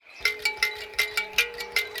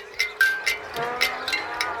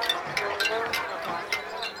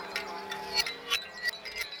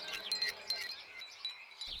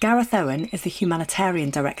Gareth Owen is the Humanitarian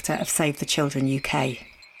Director of Save the Children UK.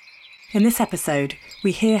 In this episode,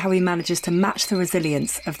 we hear how he manages to match the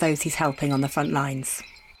resilience of those he's helping on the front lines.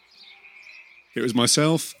 It was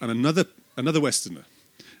myself and another Westerner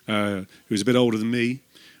who was a bit older than me.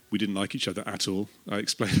 We didn't like each other at all. I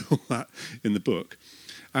explain all that in the book.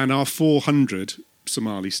 And our 400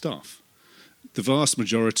 Somali staff, the vast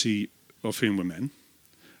majority of whom were men.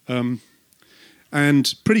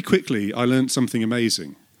 And pretty quickly, I learned something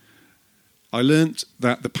amazing. I learnt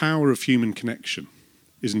that the power of human connection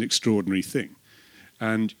is an extraordinary thing.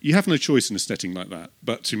 And you have no choice in a setting like that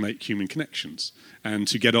but to make human connections and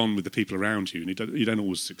to get on with the people around you, and you don't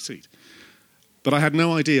always succeed. But I had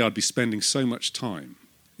no idea I'd be spending so much time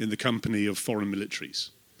in the company of foreign militaries,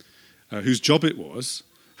 whose job it was,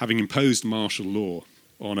 having imposed martial law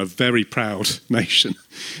on a very proud nation,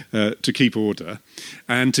 to keep order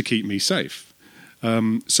and to keep me safe.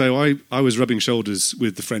 So I was rubbing shoulders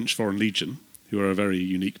with the French Foreign Legion, who are a very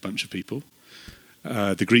unique bunch of people,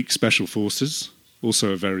 the Greek Special Forces,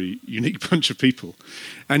 also a very unique bunch of people.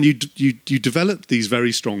 And you developed these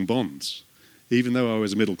very strong bonds, even though I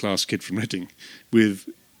was a middle-class kid from Reading, with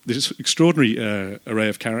this extraordinary array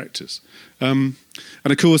of characters. And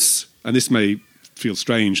of course, and this may feel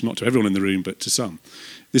strange, not to everyone in the room, but to some,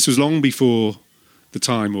 this was long before the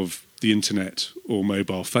time of the internet or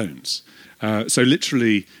mobile phones. So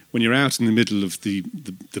literally, when you're out in the middle of the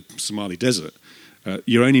Somali desert,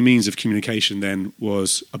 your only means of communication then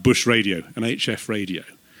was a bush radio, an HF radio,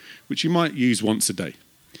 which you might use once a day.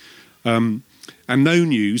 And no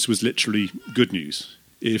news was literally good news.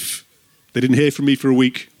 If they didn't hear from me for a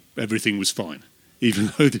week, everything was fine,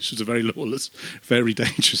 even though this was a very lawless, very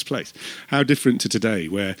dangerous place. How different to today,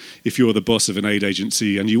 where if you're the boss of an aid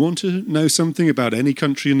agency and you want to know something about any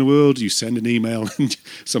country in the world, you send an email and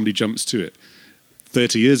somebody jumps to it.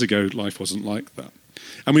 30 years ago, life wasn't like that.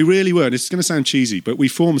 And we really were, and it's going to sound cheesy, but we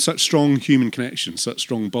formed such strong human connections, such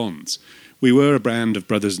strong bonds. We were a band of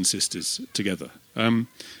brothers and sisters together. And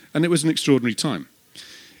it was an extraordinary time.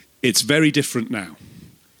 It's very different now.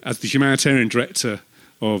 As the humanitarian director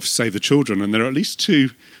of Save the Children, and there are at least 2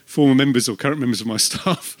 former members or current members of my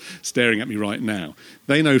staff staring at me right now,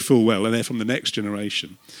 they know full well, and they're from the next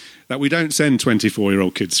generation, that we don't send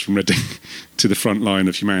 24-year-old kids from Reading to the front line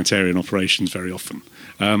of humanitarian operations very often.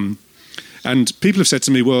 And people have said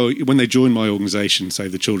to me, well, when they join my organisation,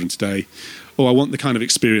 Save the Children today, I want the kind of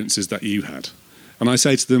experiences that you had. And I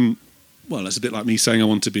say to them, well, it's a bit like me saying I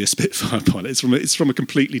want to be a Spitfire pilot. It's from a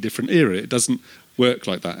completely different era. It doesn't work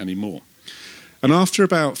like that anymore. And after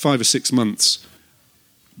about 5 or 6 months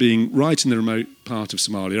being right in the remote part of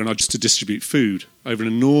Somalia, and I just to distribute food over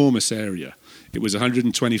an enormous area, it was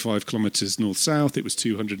 125 kilometres north-south, it was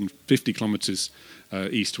 250 kilometres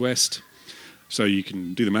east-west. So you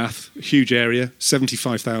can do the math, a huge area,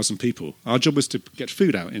 75,000 people. Our job was to get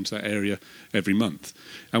food out into that area every month.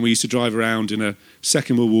 And we used to drive around in a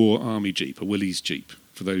Second World War Army Jeep, a Willys Jeep,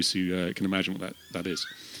 for those who can imagine what that is.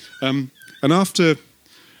 And after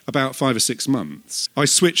about 5 or 6 months, I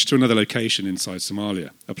switched to another location inside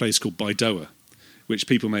Somalia, a place called Baidoa, which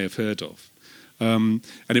people may have heard of. And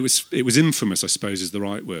it was infamous, I suppose is the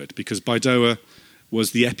right word, because Baidoa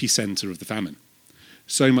was the epicentre of the famine.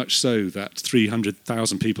 So much so that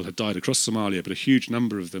 300,000 people had died across Somalia, but a huge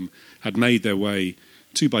number of them had made their way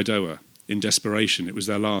to Baidoa in desperation. It was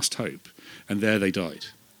their last hope, and there they died.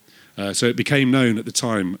 So it became known at the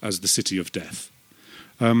time as the City of Death.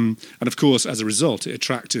 And of course, as a result, it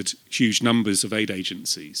attracted huge numbers of aid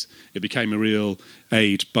agencies. It became a real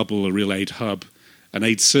aid bubble, a real aid hub, an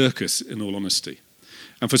aid circus, in all honesty.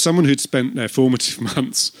 And for someone who'd spent their formative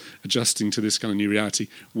months adjusting to this kind of new reality,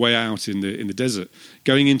 way out in the desert,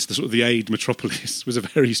 going into the sort of the aid metropolis was a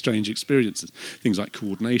very strange experience. Things like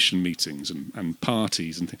coordination meetings and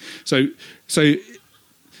parties and things. So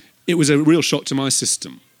it was a real shock to my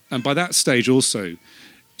system. And by that stage also,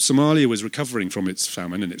 Somalia was recovering from its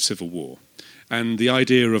famine and its civil war. And the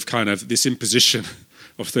idea of kind of this imposition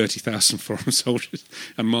of 30,000 foreign soldiers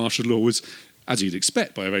and martial law was, as you'd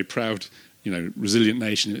expect, by a very proud, resilient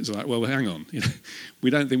nation. It's like, well, hang on, we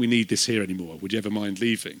don't think we need this here anymore. Would you ever mind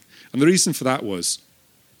leaving? And the reason for that was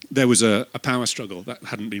there was a power struggle that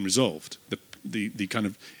hadn't been resolved. The kind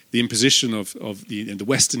of the imposition of the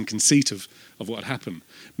Western conceit of what had happened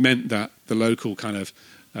meant that the local kind of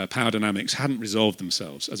power dynamics hadn't resolved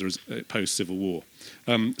themselves as a post-Civil War.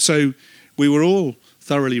 So we were all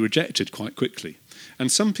thoroughly rejected quite quickly.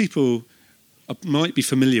 And some people might be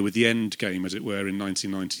familiar with the end game, as it were, in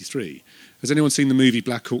 1993. Has anyone seen the movie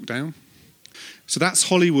Black Hawk Down? So that's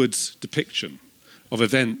Hollywood's depiction of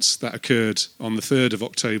events that occurred on the 3rd of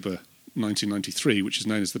October 1993, which is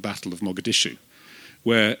known as the Battle of Mogadishu,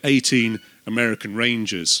 where 18 American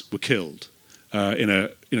Rangers were killed in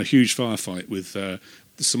a huge firefight with the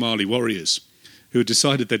Somali warriors who had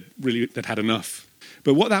decided they'd had enough.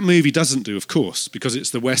 But what that movie doesn't do, of course, because it's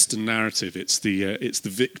the Western narrative, it's the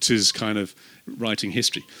victors kind of writing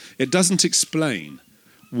history, it doesn't explain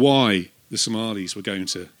why the Somalis were going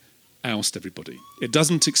to oust everybody. It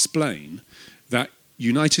doesn't explain that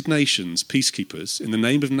United Nations peacekeepers, in the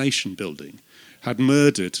name of nation building, had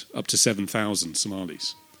murdered up to 7,000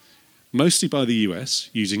 Somalis, mostly by the US,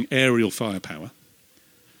 using aerial firepower,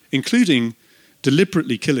 including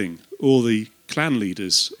deliberately killing all the clan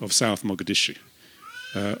leaders of South Mogadishu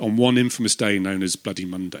on one infamous day known as Bloody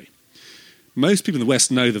Monday. Most people in the West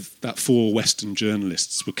know that 4 Western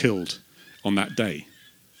journalists were killed on that day.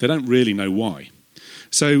 They don't really know why.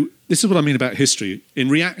 So this is what I mean about history. In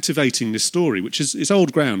reactivating this story, which is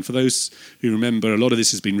old ground, for those who remember, a lot of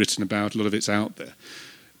this has been written about, a lot of it's out there.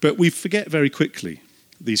 But we forget very quickly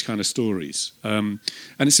these kind of stories. And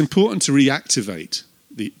it's important to reactivate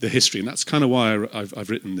the history, and that's kind of why I've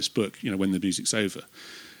written this book, When the Music's Over.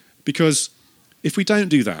 Because if we don't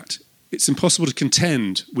do that, it's impossible to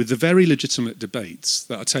contend with the very legitimate debates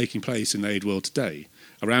that are taking place in the aid world today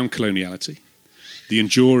around coloniality, the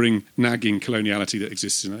enduring, nagging coloniality that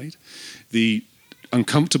exists in aid, the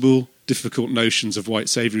uncomfortable, difficult notions of white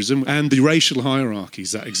saviorism, and the racial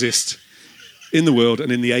hierarchies that exist in the world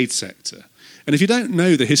and in the aid sector. And if you don't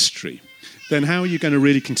know the history, then how are you going to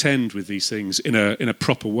really contend with these things in a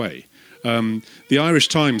proper way? The Irish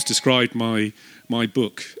Times described my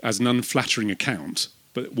book as an unflattering account,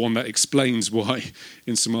 but one that explains why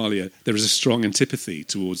in Somalia there is a strong antipathy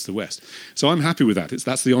towards the West. So I'm happy with that.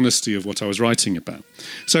 That's the honesty of what I was writing about.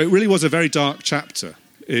 So it really was a very dark chapter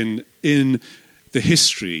in the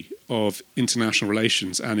history of international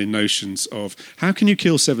relations and in notions of how can you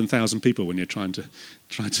kill 7,000 people when you're trying to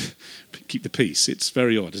keep the peace. It's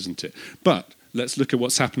very odd, isn't it? But let's look at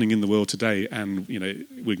what's happening in the world today, and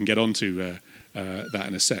we can get on to that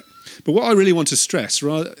in a sec. But what I really want to stress,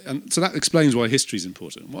 and so that explains why history is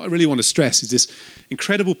important. What I really want to stress is this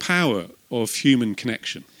incredible power of human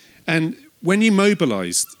connection. And when you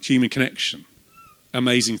mobilise human connection,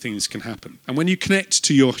 amazing things can happen. And when you connect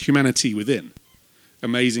to your humanity within,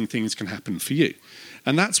 amazing things can happen for you.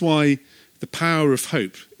 And that's why the power of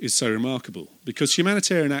hope is so remarkable, because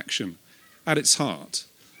humanitarian action at its heart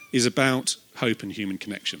is about hope and human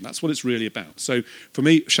connection. That's what it's really about. So for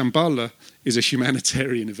me, Shambhala is a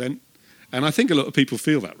humanitarian event, and I think a lot of people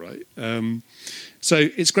feel that, right? So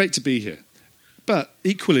it's great to be here. But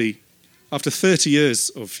equally, after 30 years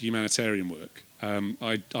of humanitarian work,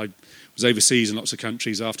 I was overseas in lots of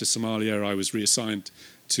countries. After Somalia, I was reassigned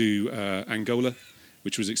to Angola,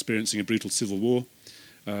 which was experiencing a brutal civil war.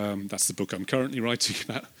 That's the book I'm currently writing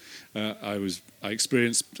about. I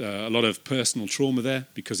experienced a lot of personal trauma there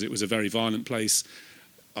because it was a very violent place.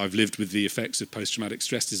 I've lived with the effects of post-traumatic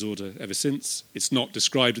stress disorder ever since. It's not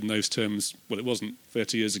described in those terms. Well, it wasn't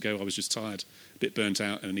 30 years ago. I was just tired, a bit burnt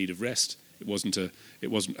out, and in need of rest. It wasn't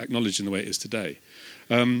acknowledged in the way it is today.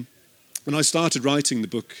 And I started writing the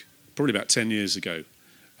book probably about 10 years ago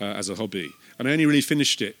as a hobby. And I only really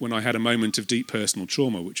finished it when I had a moment of deep personal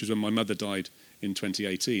trauma, which was when my mother died in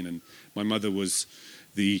 2018. And my mother was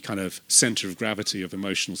the kind of centre of gravity of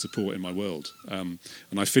emotional support in my world. And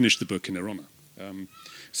I finished the book in her honour.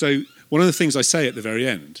 So one of the things I say at the very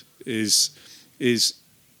end is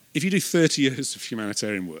if you do 30 years of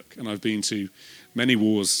humanitarian work, and I've been to many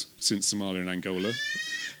wars since Somalia and Angola,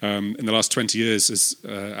 in the last 20 years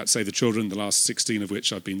at Save the Children, the last 16 of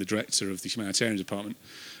which I've been the director of the humanitarian department,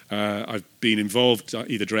 I've been involved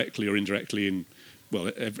either directly or indirectly in,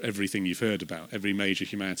 well, everything you've heard about, every major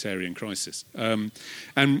humanitarian crisis.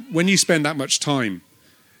 And when you spend that much time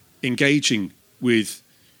engaging with,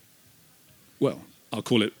 well, I'll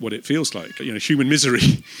call it what it feels like, human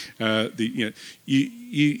misery,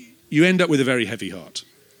 you end up with a very heavy heart.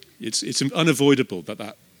 It's unavoidable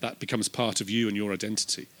that becomes part of you and your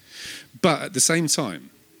identity. But at the same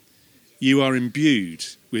time, you are imbued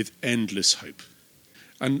with endless hope.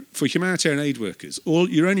 And for humanitarian aid workers,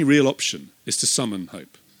 your only real option is to summon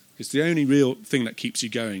hope. It's the only real thing that keeps you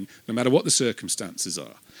going, no matter what the circumstances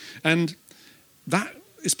are. And that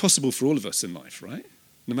is possible for all of us in life, right?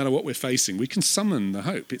 No matter what we're facing, we can summon the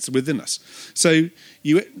hope. It's within us. So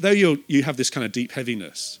though you have this kind of deep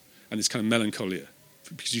heaviness and this kind of melancholia,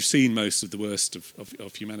 because you've seen most of the worst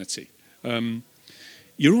of humanity,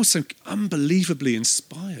 you're also unbelievably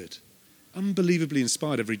inspired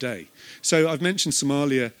every day. So I've mentioned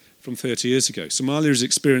Somalia from 30 years ago. Somalia is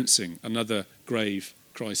experiencing another grave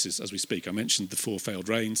crisis as we speak. I mentioned the 4 failed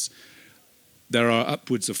rains. There are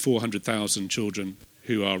upwards of 400,000 children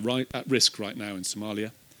who are right at risk right now in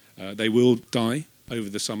Somalia. They will die over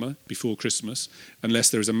the summer before Christmas unless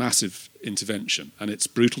there is a massive intervention. And it's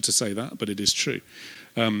brutal to say that, but it is true.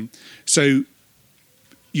 So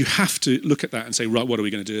you have to look at that and say, right, what are we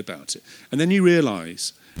going to do about it? And then you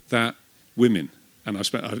realise that women, and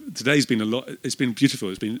today's been a lot, it's been beautiful,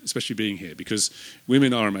 it's been especially being here, because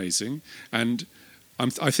women are amazing. And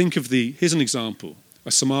I think of here's an example,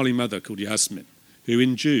 a Somali mother called Yasmin, who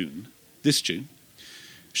in this June,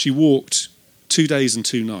 she walked 2 days and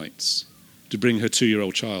 2 nights to bring her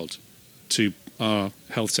 2-year-old child to our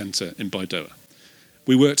health centre in Baidoa.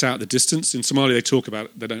 We worked out the distance. In Somalia,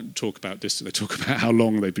 they don't talk about distance, they talk about how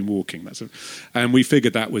long they've been walking. And we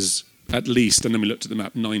figured that was at least, and then we looked at the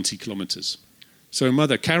map, 90 kilometres. So a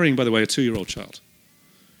mother carrying, by the way, a 2-year-old child.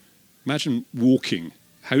 Imagine walking.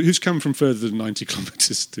 Who's come from further than 90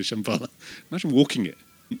 kilometres to Shambhala? Imagine walking it.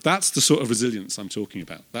 That's the sort of resilience I'm talking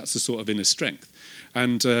about. That's the sort of inner strength.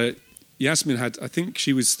 And Yasmin I think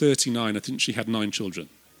she was 39, I think she had 9 children.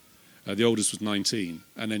 The oldest was 19,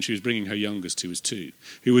 and then she was bringing her youngest, who was 2,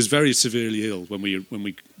 who was very severely ill when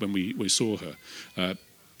we saw her.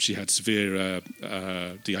 She had severe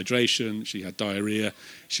dehydration, she had diarrhea,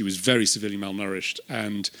 she was very severely malnourished,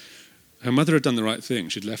 and her mother had done the right thing.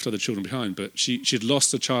 She'd left other children behind, but she'd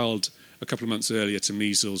lost a child a couple of months earlier to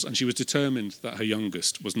measles, and she was determined that her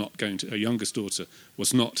youngest daughter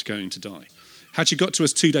was not going to die. Had she got to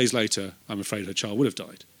us 2 days later, I'm afraid her child would have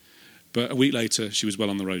died. But a week later, she was well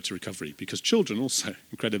on the road to recovery, because children are also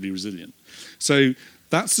incredibly resilient. So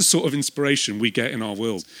that's the sort of inspiration we get in our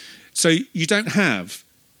world. So you don't have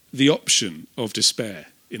the option of despair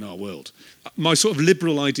in our world. My sort of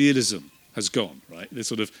liberal idealism has gone, right? The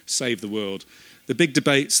sort of save the world. The big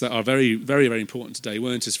debates that are very, very, very important today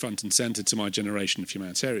weren't as front and centre to my generation of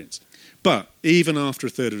humanitarians. But even after a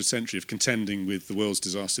third of a century of contending with the world's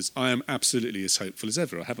disasters, I am absolutely as hopeful as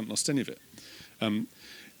ever. I haven't lost any of it.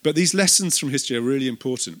 But these lessons from history are really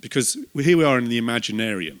important, because here we are in the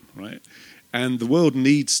Imaginarium, right? And the world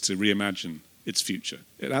needs to reimagine its future.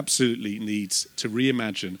 It absolutely needs to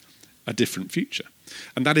reimagine a different future.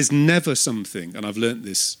 And that is never something, and I've learnt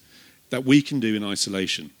this, that we can do in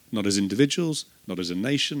isolation, not as individuals, not as a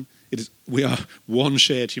nation. We are one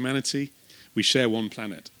shared humanity. We share one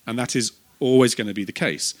planet. And that is always going to be the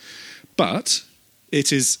case. But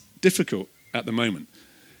it is difficult at the moment.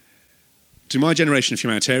 To my generation of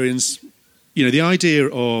humanitarians, the idea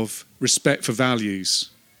of respect for values,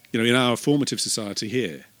 in our formative society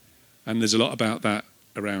here, and there's a lot about that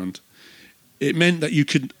around, it meant that you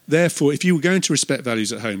could, therefore, if you were going to respect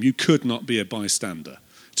values at home, you could not be a bystander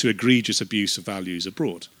to egregious abuse of values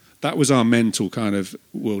abroad. That was our mental kind of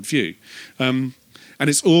worldview. And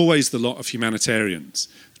it's always the lot of humanitarians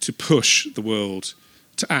to push the world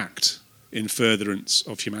to act in furtherance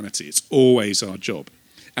of humanity. It's always our job.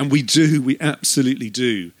 And we absolutely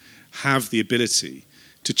do have the ability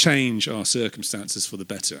to change our circumstances for the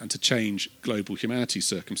better and to change global humanity's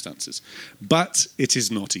circumstances. But it is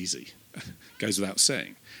not easy, goes without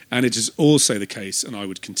saying. And it is also the case, and I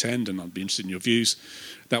would contend, and I'd be interested in your views,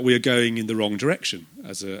 that we are going in the wrong direction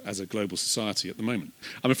as a global society at the moment.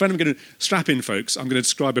 I'm afraid I'm going to strap in, folks. I'm going to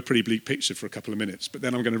describe a pretty bleak picture for a couple of minutes, but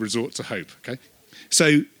then I'm going to resort to hope, okay?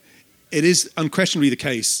 So it is unquestionably the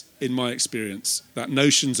case, in my experience, that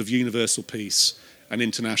notions of universal peace and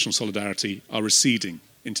international solidarity are receding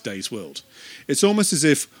in today's world. It's almost as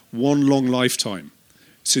if one long lifetime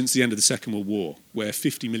since the end of the Second World War, where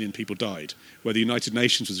 50 million people died, where the United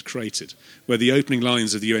Nations was created, where the opening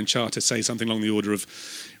lines of the UN Charter say something along the order of,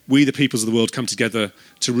 we the peoples of the world come together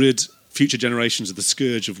to rid future generations of the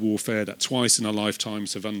scourge of warfare that twice in our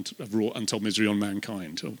lifetimes have wrought untold misery on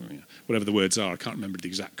mankind, or whatever the words are, I can't remember the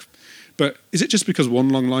exact. But is it just because one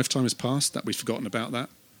long lifetime has passed that we've forgotten about that?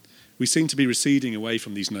 We seem to be receding away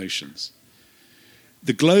from these notions.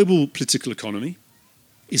 The global political economy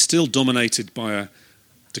is still dominated by a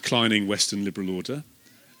declining Western liberal order.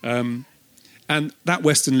 And that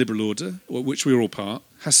Western liberal order, which we're all part,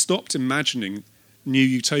 has stopped imagining new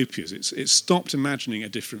utopias. It's stopped imagining a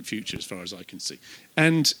different future as far as I can see.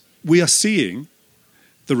 And we are seeing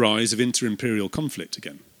the rise of inter-imperial conflict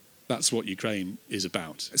again. That's what Ukraine is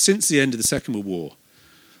about. Since the end of the Second World War,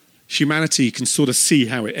 humanity can sort of see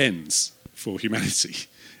how it ends for humanity.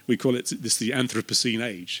 We call it the Anthropocene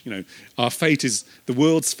age. The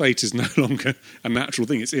world's fate is no longer a natural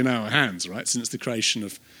thing. It's in our hands, right? Since the creation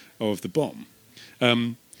of the bomb.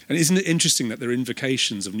 And isn't it interesting that there are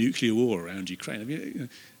invocations of nuclear war around Ukraine? I mean,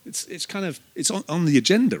 it's on the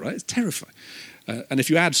agenda, right? It's terrifying. And if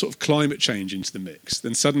you add sort of climate change into the mix,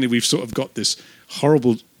 then suddenly we've sort of got this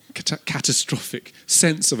horrible, catastrophic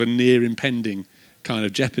sense of a near impending kind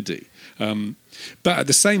of jeopardy. But at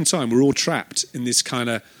the same time, we're all trapped in this kind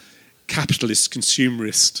of capitalist,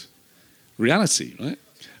 consumerist reality, right?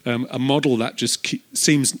 A model that just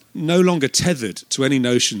seems no longer tethered to any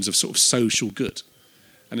notions of sort of social good,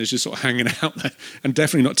 and is just sort of hanging out there, and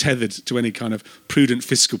definitely not tethered to any kind of prudent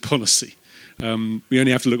fiscal policy. We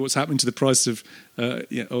only have to look at what's happening to the price of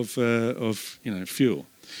fuel.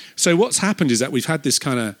 So what's happened is that we've had this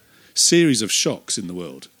kind of series of shocks in the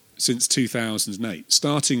world since 2008,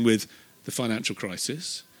 starting with the financial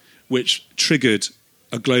crisis, which triggered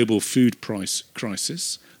a global food price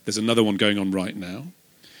crisis. There's another one going on right now.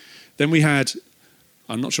 Then we had,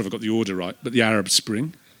 I'm not sure if I got the order right, but the Arab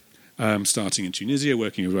Spring, starting in Tunisia,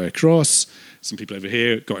 working our way across. Some people over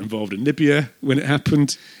here got involved in Libya when it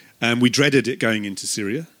happened. We dreaded it going into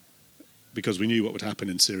Syria because we knew what would happen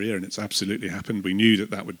in Syria, and it's absolutely happened. We knew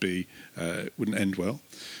that would be wouldn't end well.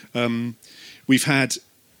 We've had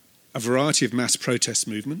a variety of mass protest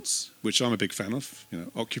movements, which I'm a big fan of,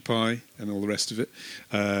 Occupy and all the rest of it.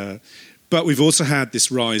 But we've also had this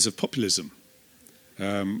rise of populism,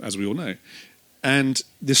 as we all know. And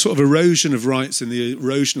this sort of erosion of rights and the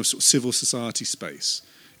erosion of sort of civil society space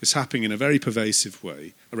is happening in a very pervasive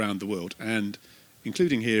way around the world, and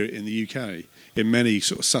including here in the UK, in many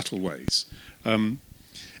sort of subtle ways.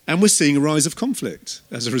 And we're seeing a rise of conflict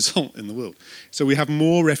as a result in the world. So we have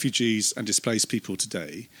more refugees and displaced people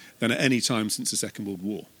today than at any time since the Second World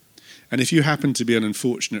War. And if you happen to be an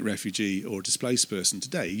unfortunate refugee or displaced person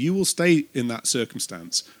today, you will stay in that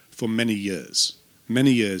circumstance for many years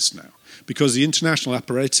now, because the international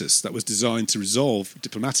apparatus that was designed to resolve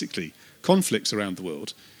diplomatically conflicts around the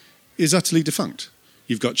world is utterly defunct.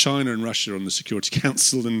 You've got China and Russia on the Security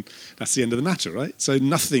Council, and that's the end of the matter, right? So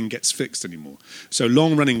nothing gets fixed anymore. So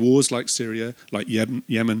long-running wars like Syria, like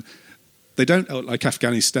Yemen, they don't, like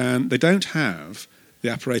Afghanistan, they don't have the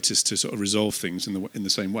apparatus to sort of resolve things in the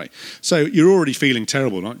same way. So you're already feeling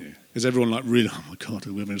terrible, aren't you? Is everyone like, really, oh my God,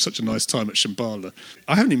 we're having such a nice time at Shambhala.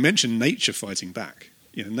 I haven't even mentioned nature fighting back.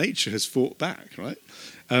 Nature has fought back, right?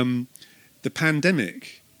 The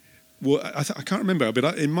pandemic, well, I can't remember,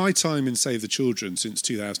 but in my time in Save the Children since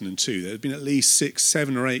 2002, there have been at least 6,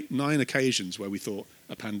 7 or 8, 9 occasions where we thought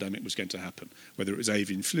a pandemic was going to happen, whether it was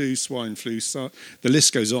avian flu, swine flu, the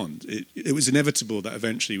list goes on. It was inevitable that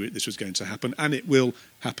eventually this was going to happen, and it will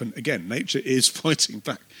happen again. Nature is fighting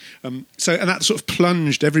back. And that sort of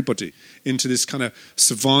plunged everybody into this kind of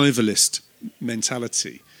survivalist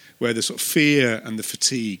mentality, where the sort of fear and the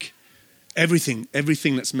fatigue, everything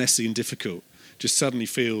that's messy and difficult, just suddenly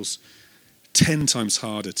feels 10 times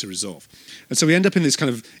harder to resolve. And so we end up in this kind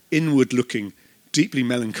of inward-looking, deeply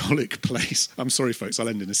melancholic place. I'm sorry, folks, I'll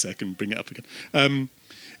end in a second and bring it up again.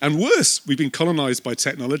 And worse, we've been colonised by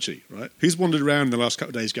technology, right? Who's wandered around in the last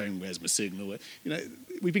couple of days going, where's my signal?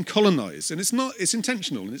 We've been colonised, and it's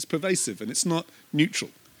intentional, and it's pervasive, and it's not neutral,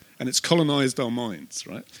 and it's colonised our minds,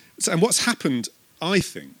 right? And what's happened, I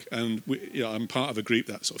think, and I'm part of a group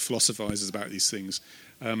that sort of philosophises about these things,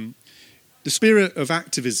 the spirit of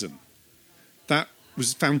activism that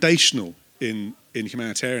was foundational in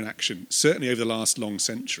humanitarian action, certainly over the last long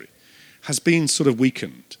century, has been sort of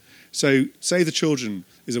weakened. So Save the Children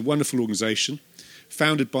is a wonderful organisation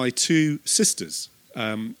founded by 2 sisters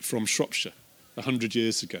from Shropshire 100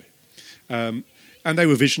 years ago. And they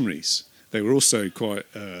were visionaries. They were also quite,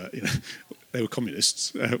 they were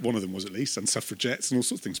communists. One of them was, at least, and suffragettes and all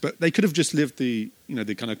sorts of things. But they could have just lived the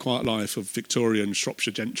kind of quiet life of Victorian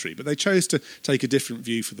Shropshire gentry. But they chose to take a different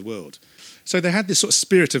view for the world. So they had this sort of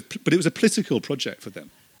spirit but it was a political project for them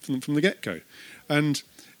from the get-go. And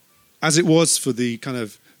as it was for the kind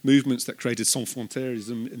of movements that created sans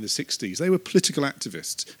frontierism in the 60s, they were political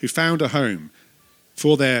activists who found a home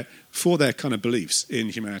for their kind of beliefs in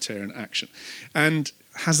humanitarian action. And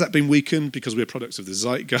has that been weakened because we're products of the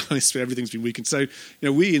zeitgeist? Everything's been weakened. So,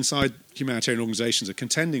 we inside humanitarian organisations are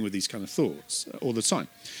contending with these kind of thoughts all the time.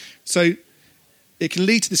 So it can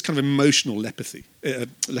lead to this kind of emotional lethargy.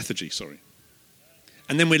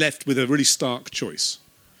 And then we're left with a really stark choice: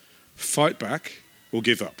 fight back or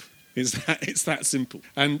give up. It's that simple.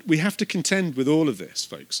 And we have to contend with all of this,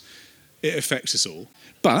 folks. It affects us all.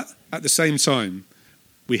 But at the same time,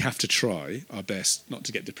 we have to try our best not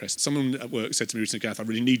to get depressed. Someone at work said to me recently, Gareth, I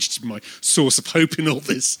really need you to be my source of hope in all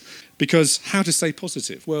this. Because how to stay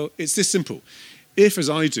positive? Well, it's this simple. If, as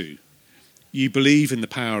I do, you believe in the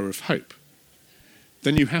power of hope,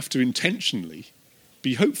 then you have to intentionally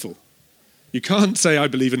be hopeful. You can't say, I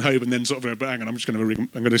believe in hope, and then sort of, bang, and I'm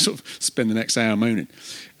going to sort of spend the next hour moaning.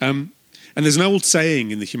 And there's an old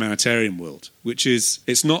saying in the humanitarian world, which is,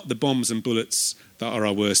 it's not the bombs and bullets that are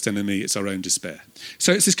our worst enemy, it's our own despair.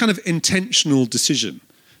 So it's this kind of intentional decision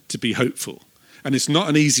to be hopeful. And it's not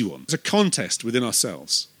an easy one. It's a contest within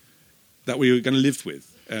ourselves that we are going to live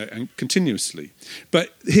with and continuously.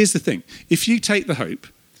 But here's the thing. If you take the hope,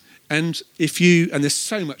 and there's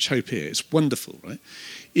so much hope here, it's wonderful, right?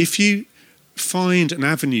 If you find an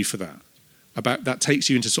avenue for that takes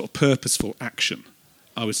you into sort of purposeful action.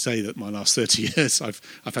 I would say that my last 30 years, I've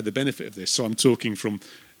had the benefit of this. So I'm talking from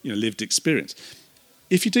lived experience.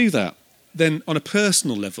 If you do that, then on a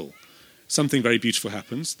personal level, something very beautiful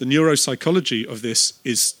happens. The neuropsychology of this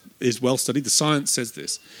is well studied. The science says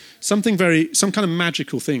this. Some kind of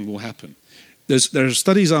magical thing will happen. There are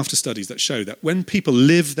studies after studies that show that when people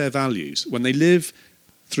live their values, when they live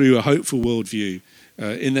through a hopeful worldview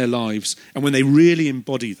in their lives, and when they really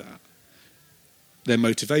embody that, their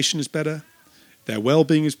motivation is better, their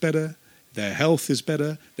well-being is better, their health is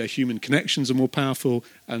better, their human connections are more powerful,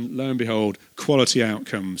 and lo and behold, quality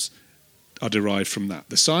outcomes are derived from that.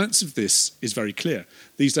 The science of this is very clear.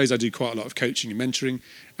 These days I do quite a lot of coaching and mentoring,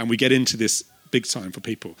 and we get into this big time for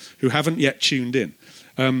people who haven't yet tuned in.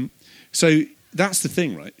 So that's the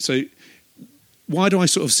thing, right? So why do I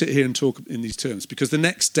sort of sit here and talk in these terms? Because the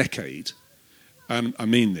next decade, and I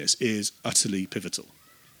mean this, is utterly pivotal.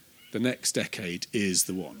 The next decade is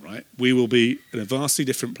the one, right? We will be in a vastly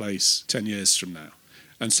different place 10 years from now.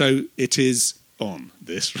 And so it is on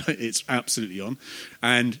this, right? It's absolutely on.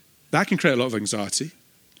 And that can create a lot of anxiety.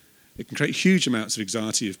 It can create huge amounts of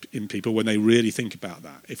anxiety in people when they really think about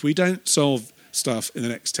that. If we don't solve stuff in the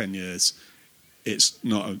next 10 years,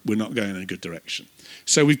 we're not going in a good direction.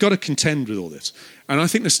 So we've got to contend with all this. And I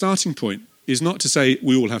think the starting point is not to say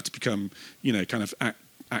we all have to become, kind of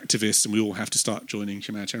activists and we all have to start joining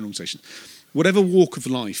humanitarian organisations. Whatever walk of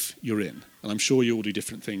life you're in, and I'm sure you all do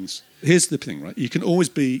different things. Here's the thing, right? You can always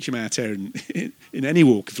be humanitarian in any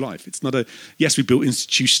walk of life. It's not yes, we built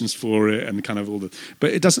institutions for it and kind of all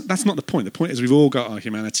but it doesn't. That's not the point. The point is we've all got our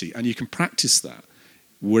humanity, and you can practice that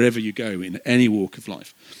wherever you go in any walk of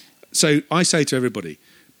life. So I say to everybody,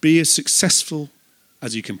 be as successful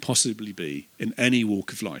as you can possibly be in any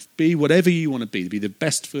walk of life. Be whatever you want to be the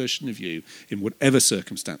best version of you in whatever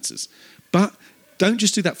circumstances. But don't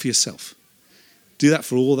just do that for yourself. Do that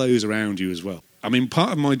for all those around you as well. I mean,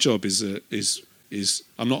 part of my job is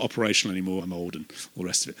I'm not operational anymore. I'm old and all the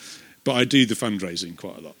rest of it. But I do the fundraising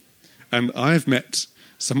quite a lot. And I've met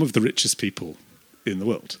some of the richest people in the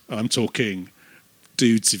world. I'm talking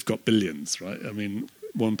dudes who've got billions, right? I mean,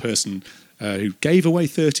 one person who gave away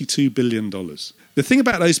 $32 billion. The thing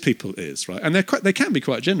about those people is, right, and they can be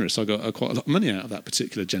quite generous. I got quite a lot of money out of that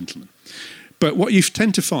particular gentleman. But what you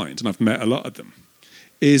tend to find, and I've met a lot of them,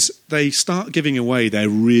 is they start giving away their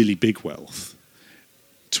really big wealth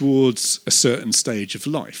towards a certain stage of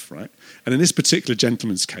life, right? And in this particular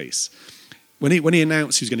gentleman's case, when he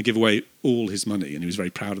announced he was going to give away all his money, and he was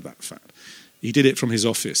very proud of that fact, he did it from his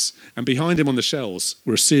office. And behind him on the shelves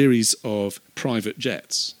were a series of private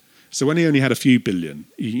jets. So when he only had a few billion,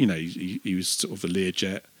 he was sort of a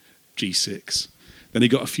Learjet, G6. Then he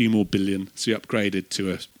got a few more billion, so he upgraded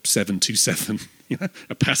to a 727,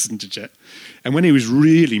 a passenger jet. And when he was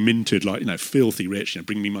really minted, like, filthy rich,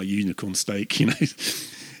 bring me my unicorn steak,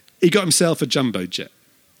 he got himself a jumbo jet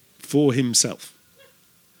for himself.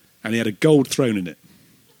 And he had a gold throne in it.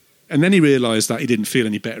 And then he realised that he didn't feel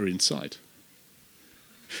any better inside.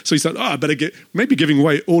 So he said, I better maybe giving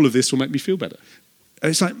away all of this will make me feel better. And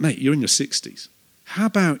it's like, mate, you're in your 60s. How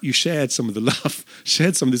about you shared some of the love,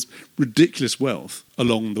 shared some of this ridiculous wealth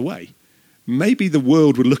along the way? Maybe the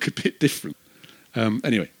world would look a bit different.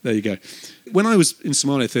 Anyway, there you go. When I was in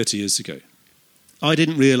Somalia 30 years ago, I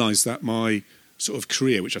didn't realise that my sort of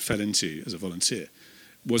career, which I fell into as a volunteer,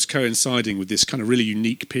 was coinciding with this kind of really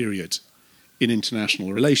unique period in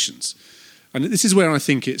international relations. And this is where I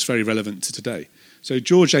think it's very relevant to today. So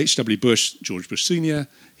George H.W. Bush, George Bush Sr.,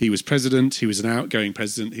 he was president. He was an outgoing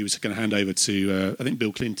president. He was going to hand over to, I think,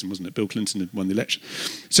 Bill Clinton, wasn't it? Bill Clinton had won the election.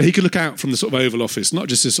 So he could look out from the sort of Oval Office, not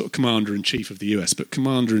just as sort of commander-in-chief of the US, but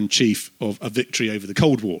commander-in-chief of a victory over the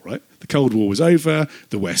Cold War, right? The Cold War was over.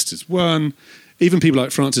 The West has won. Even people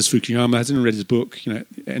like Francis Fukuyama hasn't read his book,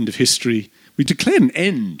 End of History. We declared an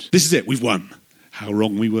end. This is it. We've won. How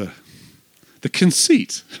wrong we were. The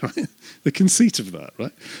conceit, right? The conceit of that,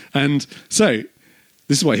 right? And so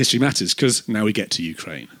this is why history matters, because now we get to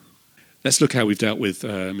Ukraine. Let's look how we've dealt with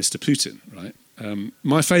Mr. Putin, right?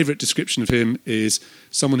 My favourite description of him is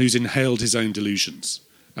someone who's inhaled his own delusions.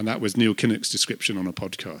 And that was Neil Kinnock's description on a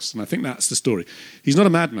podcast. And I think that's the story. He's not a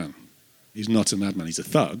madman. He's not a madman. He's a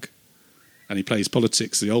thug. And he plays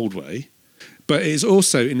politics the old way. But it is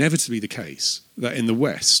also inevitably the case that in the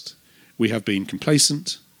West, we have been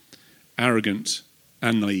complacent, arrogant,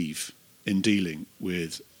 and naive in dealing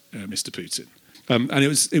with Mr. Putin. And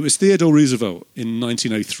it was Theodore Roosevelt in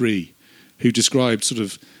 1903 who described sort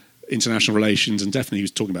of international relations, and definitely he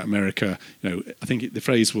was talking about America. I think the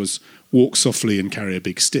phrase was "walk softly and carry a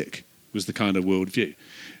big stick" was the kind of worldview.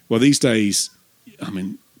 Well, these days,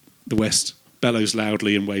 the West bellows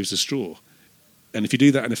loudly and waves a straw, and if you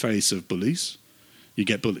do that in the face of bullies, you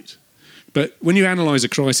get bullied. But when you analyse a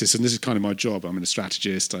crisis, and this is kind of my job, I'm a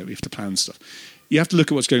strategist, we have to plan stuff, you have to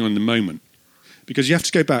look at what's going on in the moment. Because you have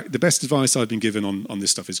to go back, the best advice I've been given on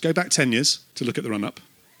this stuff is go back 10 years to look at the run-up,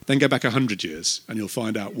 then go back 100 years, and you'll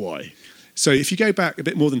find out why. So if you go back a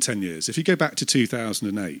bit more than 10 years, if you go back to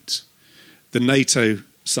 2008, the NATO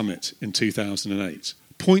summit in 2008,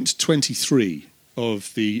 point 23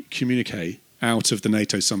 of the communique out of the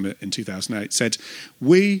NATO summit in 2008 said,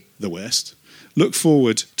 we, the West, look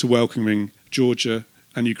forward to welcoming Georgia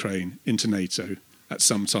and Ukraine into NATO at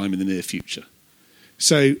some time in the near future.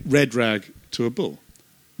 So, red rag to a bull.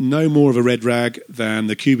 No more of a red rag than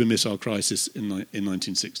the Cuban Missile Crisis in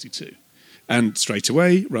 1962. And straight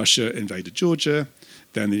away, Russia invaded Georgia,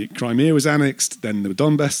 then the Crimea was annexed, then the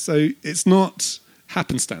Donbass. So it's not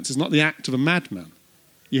happenstance. It's not the act of a madman.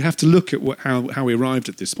 You have to look at how we arrived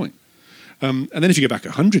at this point. And then if you go back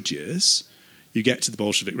 100 years, you get to the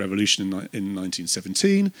Bolshevik Revolution in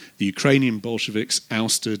 1917. The Ukrainian Bolsheviks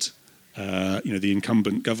ousted the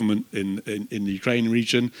incumbent government in the Ukrainian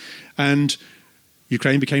region, and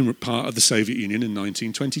Ukraine became part of the Soviet Union in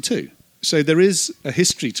 1922. So there is a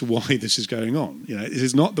history to why this is going on. It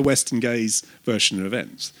is not the Western gaze version of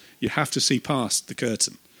events. You have to see past the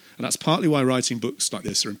curtain. And that's partly why writing books like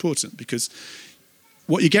this are important, because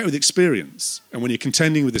what you get with experience, and when you're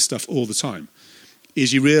contending with this stuff all the time,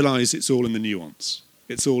 is you realise it's all in the nuance.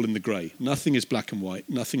 It's all in the grey. Nothing is black and white.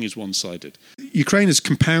 Nothing is one-sided. Ukraine has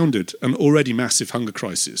compounded an already massive hunger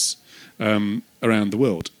crisis around the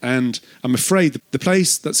world. And I'm afraid the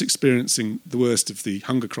place that's experiencing the worst of the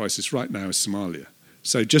hunger crisis right now is Somalia.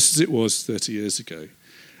 So just as it was 30 years ago.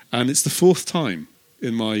 And it's the fourth time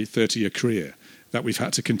in my 30-year career that we've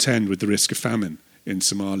had to contend with the risk of famine in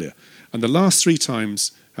Somalia. And the last 3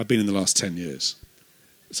 times have been in the last 10 years.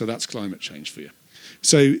 So that's climate change for you.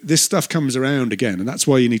 So this stuff comes around again, and that's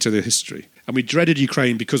why you need to know the history. And we dreaded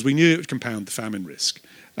Ukraine because we knew it would compound the famine risk.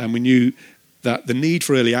 And we knew that the need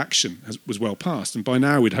for early action was well past. And by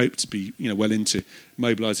now we'd hoped to be well into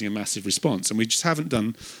mobilising a massive response. And we just haven't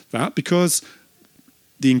done that because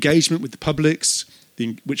the engagement with the publics,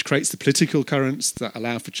 which creates the political currents that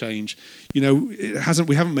allow for change, we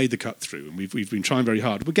haven't made the cut through. And we've been trying very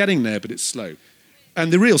hard. We're getting there, but it's slow.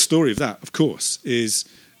 And the real story of that, of course, is...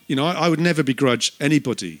 I would never begrudge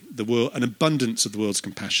anybody an abundance of the world's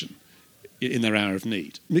compassion in their hour of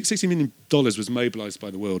need. $60 million was mobilised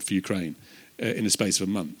by the world for Ukraine in the space of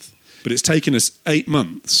a month. But it's taken us 8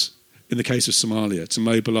 months, in the case of Somalia, to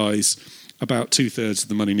mobilise about 2/3 of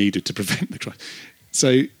the money needed to prevent the crisis.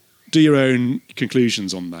 So do your own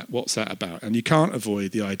conclusions on that. What's that about? And you can't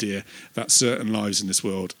avoid the idea that certain lives in this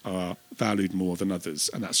world are valued more than others.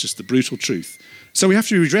 And that's just the brutal truth. So we have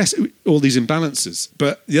to redress all these imbalances.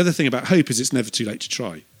 But the other thing about hope is it's never too late to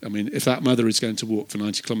try. I mean, if that mother is going to walk for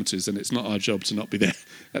 90 kilometres, then it's not our job to not be there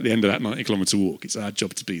at the end of that 90-kilometre walk. It's our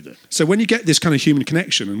job to be there. So when you get this kind of human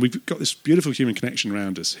connection, and we've got this beautiful human connection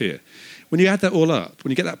around us here, when you add that all up,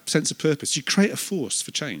 when you get that sense of purpose, you create a force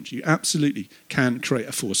for change. You absolutely can create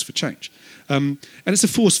a force for change. And it's a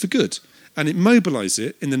force for good. And it mobilises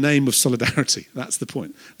it in the name of solidarity. That's the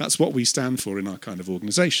point. That's what we stand for in our kind of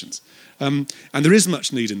organisations. And there is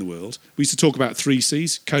much need in the world. We used to talk about 3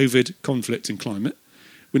 Cs, COVID, conflict and climate.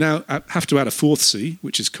 We now have to add a 4th C,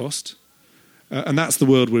 which is cost. And that's the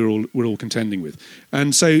world we're all contending with.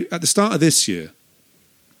 And so at the start of this year,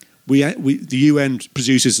 the UN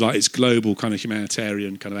produces like its global kind of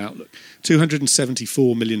humanitarian kind of outlook.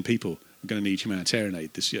 274 million people are going to need humanitarian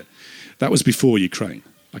aid this year. That was before Ukraine.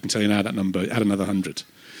 I can tell you now that number, it had another 100.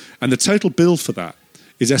 And the total bill for that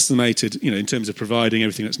is estimated, in terms of providing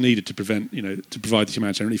everything that's needed to provide the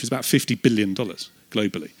humanitarian relief, is about $50 billion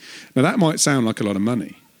globally. Now, that might sound like a lot of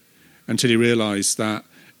money until you realise that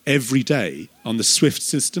every day on the SWIFT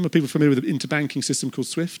system, are people familiar with the interbanking system called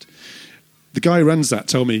SWIFT? The guy who runs that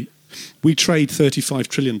told me we trade $35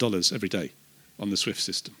 trillion every day on the SWIFT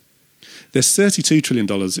system. There's $32 trillion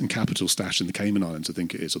in capital stash in the Cayman Islands, I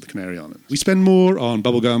think it is, or the Canary Islands. We spend more on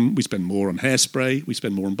bubblegum, we spend more on hairspray, we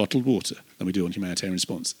spend more on bottled water than we do on humanitarian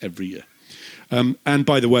response every year. And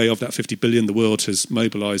by the way, of that $50 billion, the world has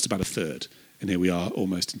mobilised about 1/3. And here we are,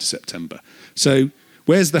 almost into September. So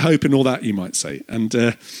where's the hope in all that, you might say?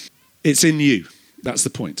 And it's in you. That's the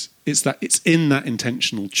point. It's in that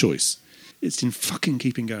intentional choice. It's in fucking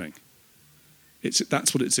keeping going.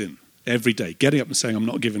 That's what it's in. every day, getting up and saying, I'm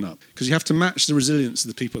not giving up. Because you have to match the resilience of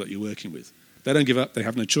the people that you're working with. They don't give up, they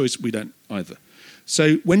have no choice, we don't either.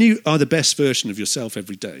 So when you are the best version of yourself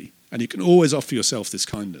every day, and you can always offer yourself this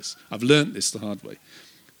kindness, I've learnt this the hard way,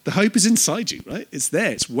 the hope is inside you, right? It's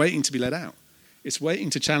there, it's waiting to be let out. It's waiting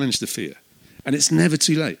to challenge the fear. And it's never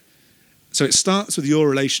too late. So it starts with your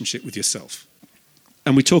relationship with yourself.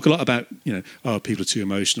 And we talk a lot about, people are too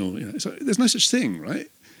emotional. So there's no such thing, right?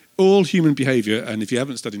 All human behaviour, and if you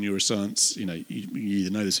haven't studied neuroscience, you either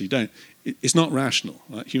know this or you don't, it's not rational.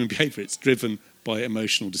 Right? Human behaviour, it's driven by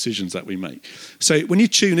emotional decisions that we make. So when you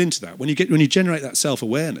tune into that, when you generate that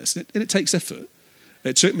self-awareness, and it takes effort.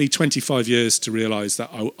 It took me 25 years to realise that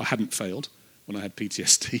I hadn't failed when I had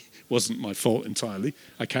PTSD. It wasn't my fault entirely.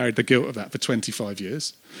 I carried the guilt of that for 25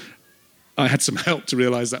 years. I had some help to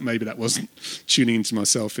realise that maybe that wasn't tuning into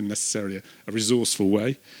myself in necessarily a resourceful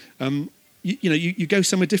way. You go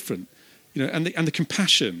somewhere different, and the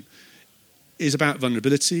compassion is about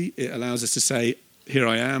vulnerability. It allows us to say, here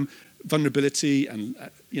I am. Vulnerability, and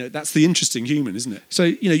that's the interesting human, isn't it? So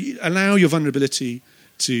you allow your vulnerability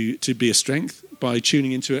to be a strength by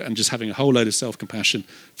tuning into it and just having a whole load of self-compassion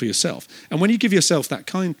for yourself. And when you give yourself that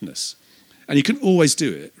kindness, and you can always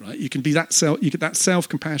do it, right? You can be that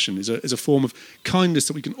self-compassion is a form of kindness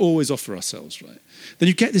that we can always offer ourselves, right? Then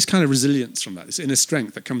you get this kind of resilience from that, this inner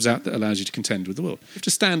strength that comes out that allows you to contend with the world. You have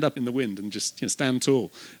to stand up in the wind and just stand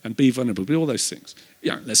tall and be vulnerable, be all those things.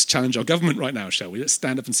 Let's challenge our government right now, shall we? Let's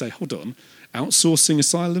stand up and say, hold on, outsourcing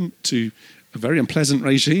asylum to a very unpleasant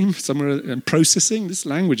regime somewhere, and processing, this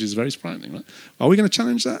language is very frightening, right? Are we going to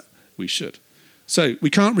challenge that? We should. So we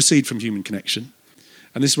can't recede from human connection.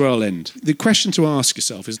 And this is where I'll end. The question to ask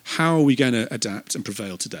yourself is, how are we going to adapt and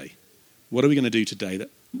prevail today? What are we going to do today that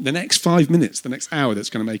the next 5 minutes, the next hour, that's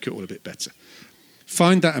going to make it all a bit better?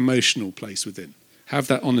 Find that emotional place within. Have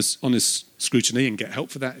that honest scrutiny and get help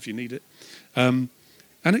for that if you need it. And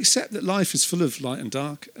accept that life is full of light and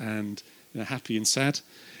dark and happy and sad.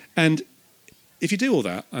 And if you do all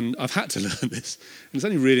that, and I've had to learn this, and it's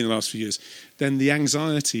only really in the last few years, then the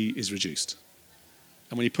anxiety is reduced.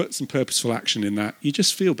 And when you put some purposeful action in that, you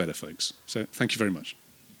just feel better, folks. So thank you very much.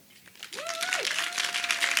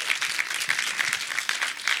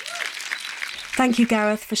 Thank you,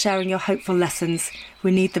 Gareth, for sharing your hopeful lessons.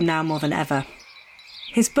 We need them now more than ever.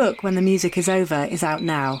 His book, When the Music is Over, is out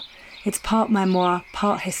now. It's part memoir,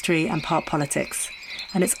 part history and part politics.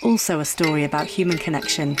 And it's also a story about human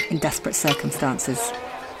connection in desperate circumstances.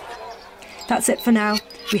 That's it for now.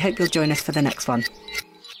 We hope you'll join us for the next one.